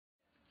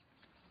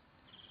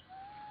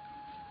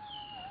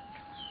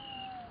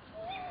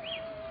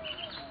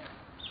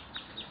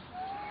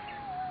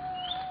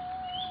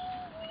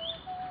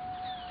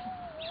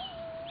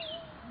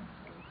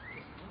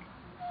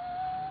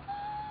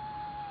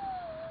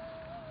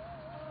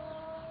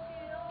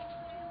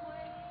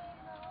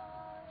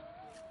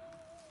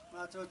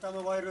I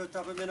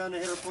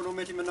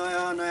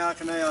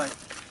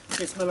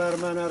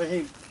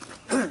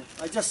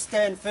just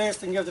stand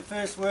first and give the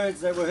first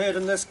words that were heard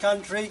in this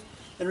country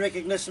in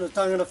recognition of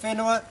tangata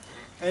whenua,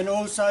 and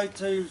also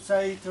to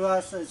say to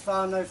us as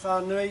whānau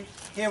whānui,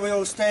 here we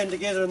all stand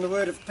together in the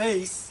word of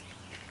peace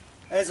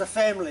as a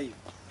family,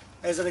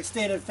 as an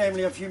extended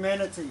family of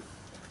humanity.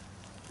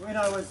 When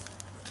I was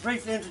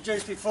briefly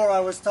introduced before, I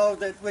was told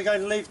that we're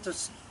going to leave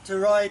to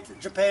ride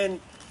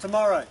Japan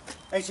tomorrow.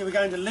 Actually, we're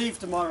going to leave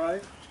tomorrow.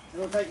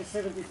 It'll take us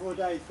 74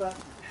 days, but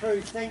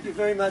Cruz, thank you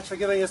very much for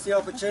giving us the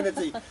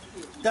opportunity.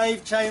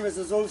 Dave Chambers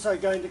is also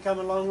going to come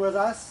along with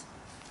us,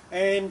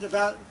 and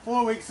about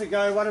 4 weeks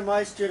ago one of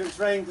my students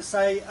rang to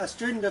say a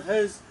student of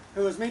his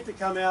who was meant to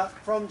come out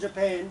from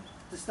Japan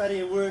to study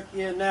and work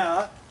here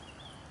now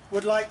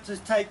would like to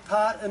take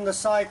part in the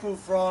cycle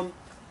from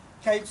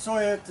Cape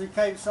Sawyer to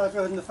Cape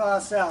Sato in the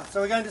far south.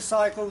 So we're going to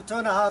cycle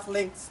 2.5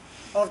 lengths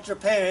of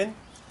Japan,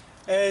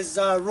 as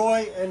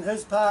Roy and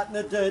his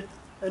partner did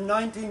in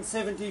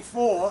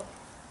 1974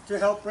 to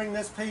help bring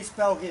this peace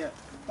bell here.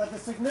 But the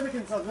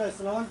significance of this,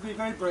 and I want to be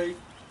very brief,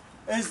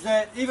 is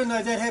that even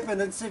though that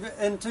happened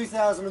in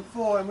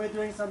 2004 and we're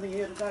doing something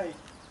here today,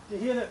 to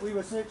hear that we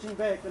were searching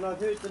back, and I've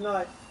heard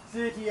tonight,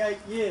 38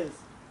 years,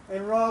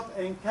 and Rob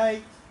and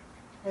Kate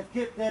have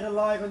kept that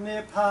alive in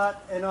their part,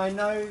 and I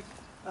know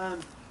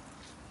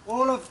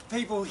all of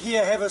people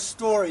here have a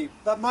story,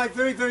 but my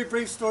very, very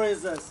brief story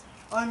is this.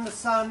 I'm the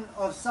son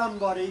of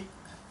somebody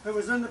who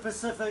was in the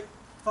Pacific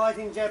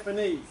fighting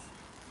Japanese.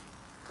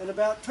 And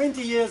about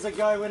 20 years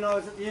ago when I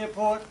was at the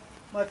airport,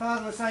 my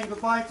father was saying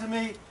goodbye to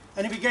me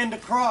and he began to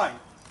cry.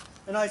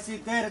 And I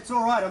said, Dad, it's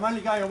all right, I'm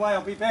only going away,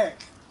 I'll be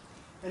back.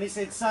 And he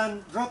said,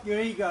 son, drop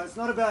your ego, it's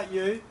not about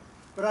you,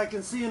 but I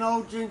can see an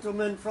old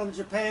gentleman from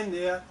Japan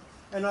there,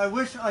 and I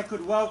wish I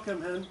could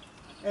welcome him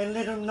and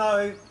let him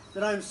know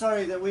that I'm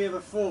sorry that we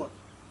ever fought.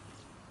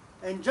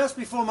 And just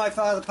before my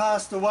father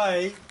passed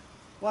away,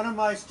 one of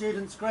my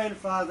students'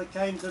 grandfather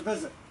came to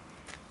visit,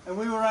 and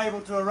we were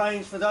able to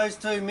arrange for those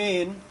two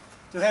men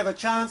to have a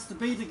chance to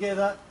be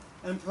together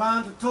and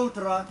plant a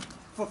tūtara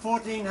for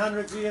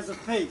 1400 years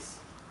of peace.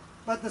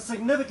 But the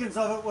significance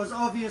of it was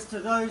obvious to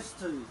those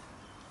two.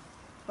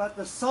 But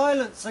the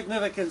silent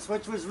significance,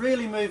 which was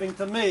really moving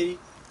to me,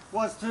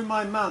 was to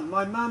my mum.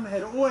 My mum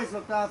had always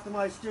looked after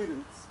my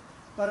students,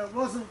 but it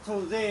wasn't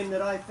till then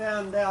that I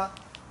found out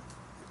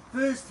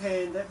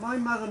firsthand that my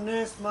mother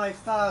nursed my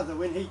father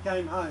when he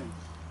came home.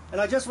 And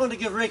I just want to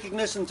give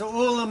recognition to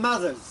all the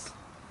mothers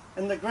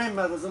and the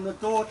grandmothers and the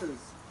daughters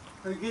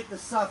who get to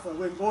suffer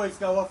when boys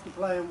go off to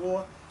play in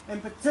war,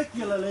 and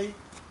particularly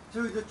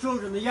to the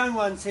children, the young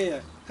ones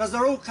here, because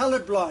they're all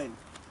coloured blind.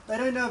 They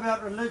don't know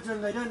about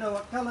religion, they don't know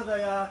what colour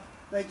they are,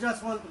 they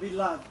just want to be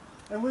loved.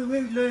 And when we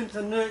learn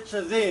to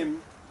nurture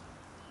them,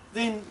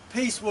 then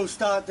peace will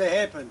start to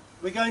happen.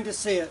 We're going to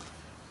see it.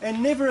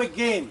 And never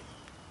again.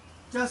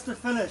 Just to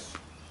finish,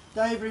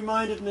 Dave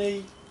reminded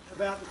me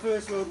about the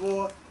First World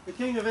War. The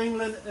King of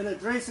England, in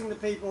addressing the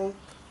people,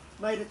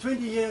 made a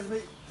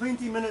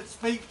 20-minute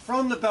speech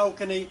from the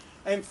balcony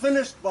and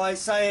finished by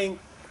saying,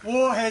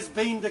 war has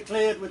been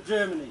declared with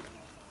Germany.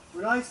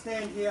 When I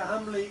stand here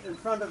humbly in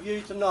front of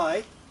you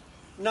tonight,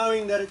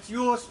 knowing that it's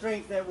your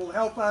strength that will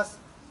help us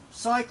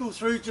cycle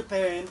through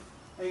Japan,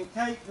 and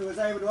Kate, who was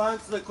able to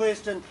answer the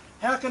question,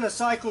 how can a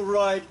cycle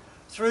ride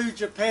through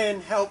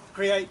Japan help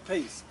create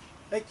peace?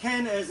 It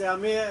can, as our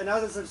Mayor and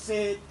others have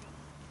said,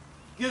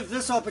 give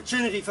this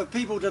opportunity for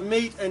people to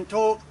meet and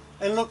talk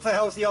and look for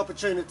healthy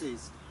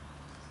opportunities.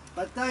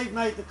 But Dave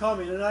made the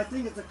comment, and I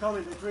think it's a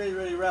comment that's really,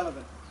 really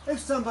relevant. If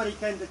somebody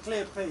can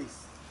declare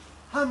peace,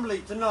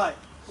 humbly tonight,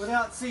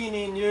 without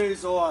CNN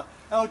News or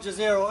Al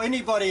Jazeera or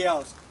anybody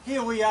else,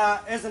 here we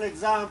are as an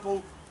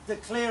example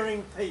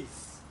declaring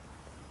peace.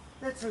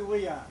 That's who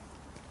we are.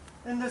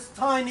 In this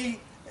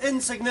tiny,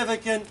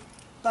 insignificant,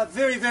 but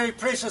very, very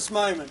precious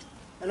moment.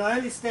 And I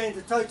only stand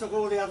to tautoko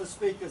all the other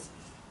speakers.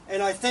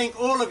 And I thank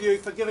all of you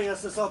for giving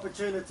us this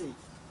opportunity.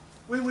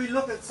 When we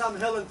look at some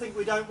hill and think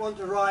we don't want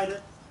to ride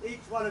it, each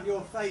one of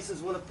your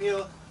faces will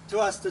appeal to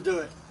us to do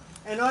it.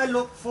 And I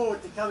look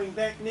forward to coming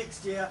back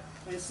next year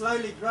and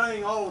slowly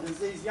growing old as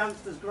these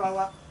youngsters grow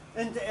up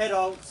into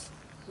adults,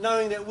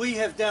 knowing that we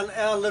have done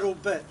our little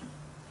bit.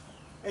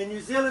 And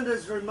New Zealand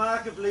is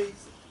remarkable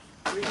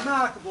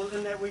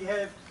in that we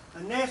have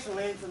a national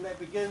anthem that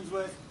begins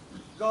with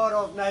God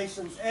of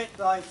nations, at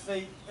thy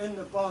feet, in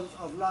the bonds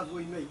of love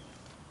we meet.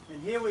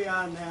 And here we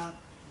are now,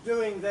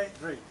 doing that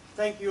dream.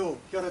 Thank you all.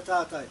 Kia ora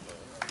tātou.